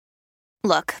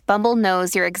Look, Bumble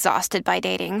knows you're exhausted by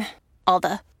dating. All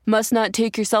the must not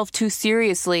take yourself too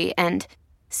seriously and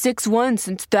 6'1"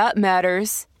 since that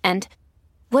matters. And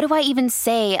what do I even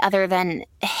say other than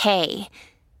hey?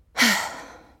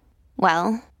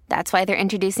 Well, that's why they're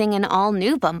introducing an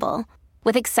all-new Bumble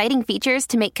with exciting features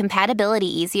to make compatibility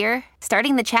easier,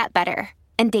 starting the chat better,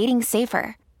 and dating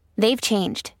safer. They've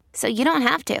changed, so you don't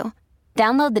have to.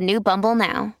 Download the new Bumble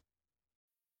now.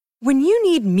 When you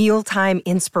need mealtime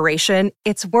inspiration,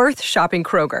 it's worth shopping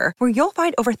Kroger, where you'll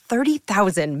find over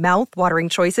 30,000 mouth-watering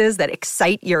choices that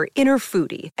excite your inner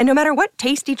foodie. And no matter what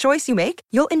tasty choice you make,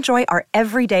 you'll enjoy our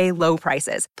everyday low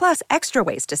prices, plus extra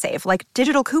ways to save, like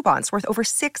digital coupons worth over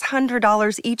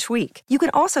 $600 each week. You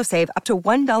can also save up to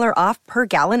 $1 off per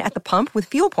gallon at the pump with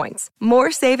fuel points.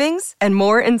 More savings and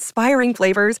more inspiring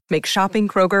flavors make shopping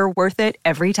Kroger worth it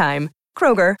every time.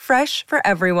 Kroger, fresh for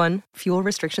everyone. Fuel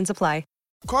restrictions apply.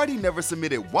 Cardi never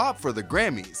submitted WAP for the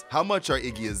Grammys. How much are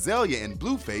Iggy Azalea and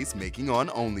Blueface making on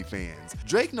OnlyFans?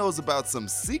 Drake knows about some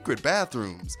secret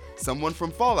bathrooms. Someone from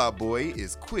Fall Out Boy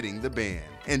is quitting the band.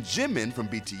 And Jimin from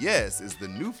BTS is the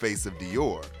new face of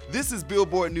Dior. This is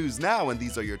Billboard News Now, and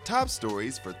these are your top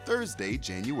stories for Thursday,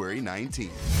 January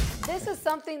 19th. This is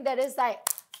something that is like,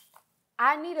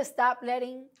 I need to stop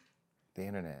letting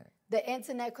the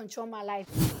internet control my life.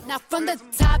 Now from the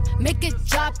top, make it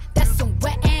drop. That's some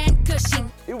wet and cushy.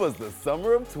 It was the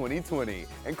summer of 2020,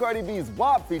 and Cardi B's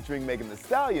WAP featuring Megan Thee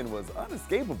Stallion was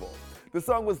unescapable. The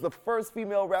song was the first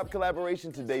female rap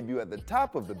collaboration to debut at the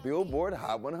top of the Billboard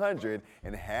Hot 100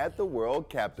 and had the world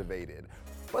captivated.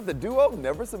 But the duo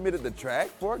never submitted the track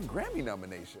for a Grammy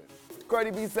nomination.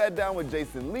 Cardi B sat down with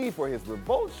Jason Lee for his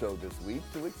Revolt show this week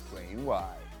to explain why.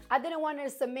 I didn't want to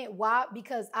submit WAP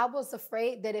because I was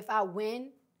afraid that if I win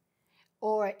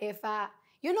or if I...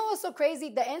 You know what's so crazy?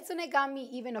 The internet got me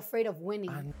even afraid of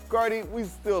winning. Cardi, we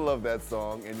still love that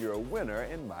song, and you're a winner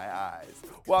in my eyes.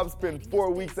 WAP spent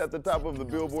 4 weeks at the top of the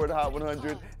Billboard Hot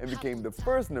 100 and became the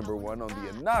first #1 on the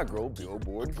inaugural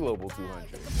Billboard Global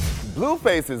 200.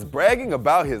 Blueface is bragging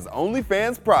about his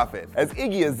OnlyFans profit, as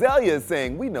Iggy Azalea is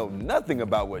saying we know nothing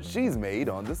about what she's made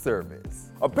on the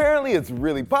service. Apparently, it's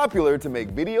really popular to make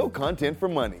video content for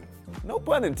money. No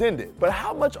pun intended. But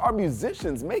how much are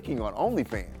musicians making on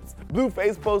OnlyFans?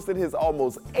 Blueface posted his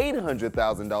almost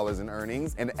 $800,000 in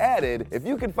earnings and added, if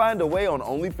you can find a way on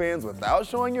OnlyFans without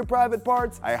showing your private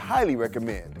parts, I highly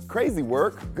recommend. Crazy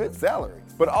work, good salary.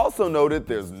 But also noted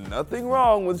there's nothing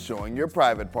wrong with showing your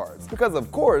private parts, because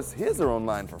of course, his are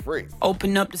online for free.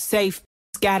 Open up the safe.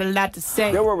 Got a lot to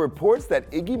say. There were reports that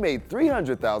Iggy made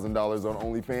 $300,000 on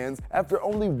OnlyFans after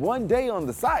only 1 day on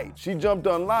the site. She jumped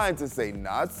online to say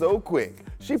not so quick.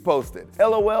 She posted,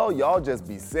 LOL, y'all just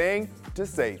be saying to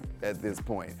say at this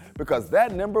point, because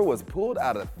that number was pulled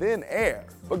out of thin air.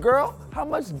 But girl, how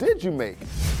much did you make?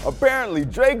 Apparently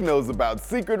Drake knows about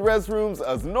secret restrooms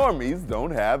us normies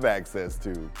don't have access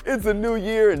to. It's a new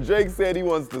year and Drake said he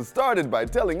wants to start it by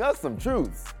telling us some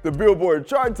truths. The Billboard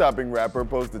chart-topping rapper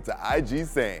posted to IG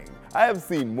saying, I have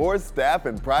seen more staff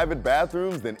in private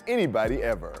bathrooms than anybody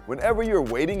ever. Whenever you're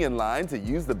waiting in line to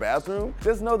use the bathroom,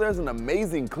 just know there's an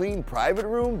amazing clean private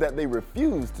room that they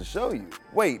refuse to show you.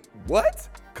 Wait, what?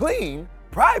 Clean?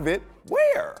 Private?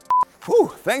 Where?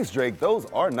 Whew, thanks Drake, those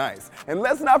are nice. And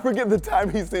let's not forget the time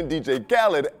he sent DJ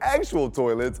Khaled actual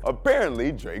toilets.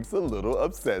 Apparently, Drake's a little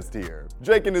obsessed here.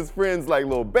 Drake and his friends like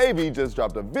Lil Baby just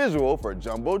dropped a visual for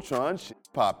Jumbotron Shit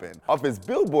Poppin' off his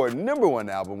Billboard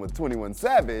 #1 album with 21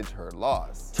 Savage, Her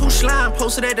Loss. Too slime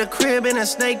posted at the crib in a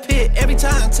snake pit. Every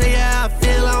time I tell you how I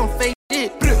feel, I don't fake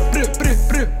it.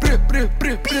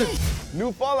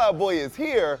 New Fall Out Boy is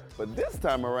here, but this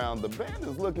time around the band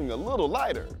is looking a little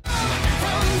lighter.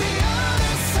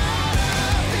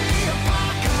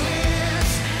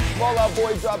 Fall Out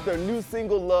Boy dropped their new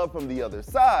single Love from the Other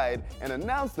Side and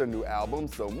announced their new album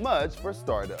So Much for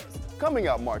Stardust, coming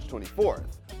out March 24th.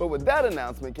 But with that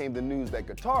announcement came the news that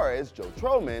guitarist Joe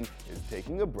Troman is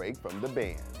taking a break from the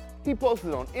band. He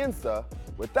posted on Insta,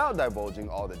 without divulging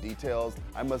all the details,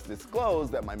 I must disclose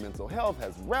that my mental health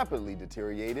has rapidly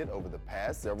deteriorated over the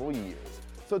past several years.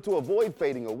 So to avoid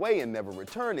fading away and never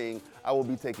returning, I will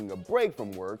be taking a break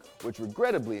from work, which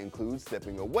regrettably includes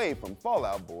stepping away from Fall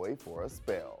Out Boy for a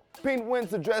spell. Pink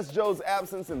Winds addressed Joe's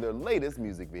absence in their latest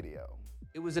music video.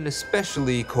 It was an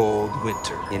especially cold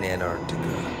winter in Antarctica,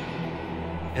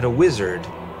 and a wizard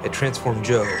had transformed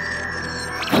Joe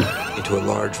into a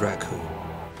large raccoon.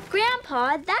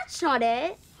 Grandpa, that's not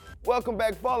it. Welcome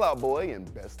back, Fall Out Boy,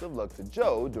 and best of luck to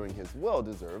Joe during his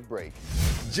well-deserved break.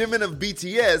 Jimin of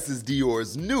BTS is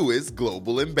Dior's newest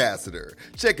global ambassador.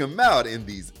 Check him out in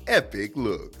these epic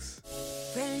looks.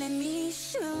 Well, let me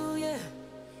show you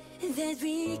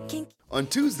On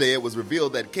Tuesday, it was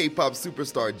revealed that K-pop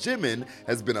superstar Jimin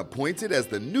has been appointed as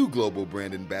the new global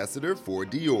brand ambassador for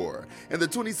Dior, and the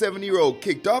 27-year-old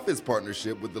kicked off his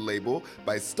partnership with the label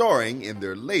by starring in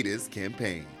their latest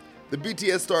campaign. The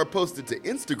BTS star posted to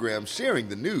Instagram sharing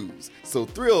the news, so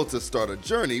thrilled to start a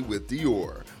journey with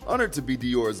Dior. Honored to be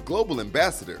Dior's global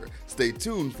ambassador, stay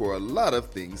tuned for a lot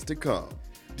of things to come.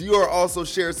 Dior also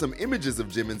shared some images of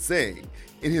Jimin saying,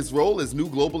 in his role as new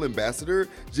global ambassador,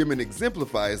 Jimin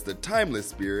exemplifies the timeless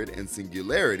spirit and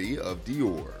singularity of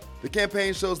Dior. The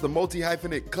campaign shows the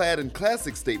multi-hyphenate clad in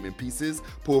classic statement pieces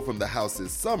pulled from the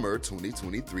house's summer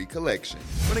 2023 collection.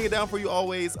 Running it down for you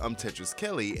always, I'm Tetris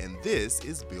Kelly, and this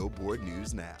is Billboard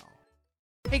News Now.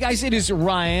 Hey guys, it is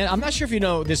Ryan. I'm not sure if you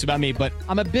know this about me, but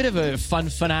I'm a bit of a fun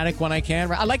fanatic when I can.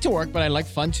 I like to work, but I like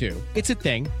fun too. It's a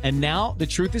thing. And now the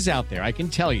truth is out there. I can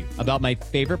tell you about my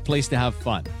favorite place to have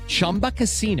fun. Chumba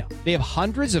Casino. They have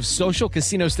hundreds of social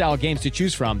casino style games to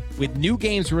choose from with new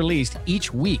games released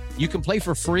each week. You can play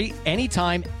for free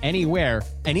anytime, anywhere.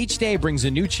 And each day brings a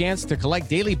new chance to collect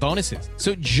daily bonuses.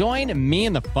 So join me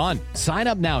in the fun. Sign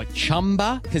up now at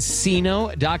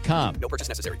ChumbaCasino.com. No purchase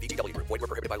necessary. VGW Group. Void where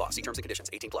prohibited by law. See terms and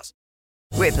conditions. 18+.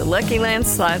 With the Lucky Land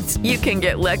Slots, you can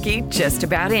get lucky just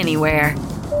about anywhere.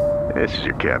 This is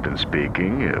your captain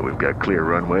speaking. We've got clear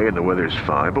runway and the weather's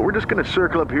fine, but we're just going to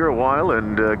circle up here a while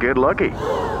and get lucky.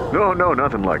 No,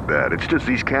 nothing like that. It's just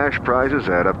these cash prizes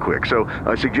add up quick. So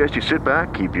I suggest you sit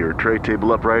back, keep your tray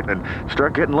table upright, and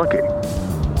start getting lucky.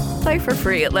 Play for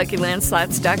free at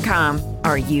LuckyLandSlots.com.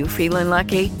 Are you feeling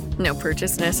lucky? No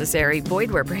purchase necessary.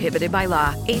 Void where prohibited by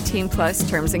law. 18+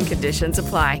 terms and conditions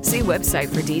apply. See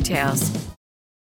website for details.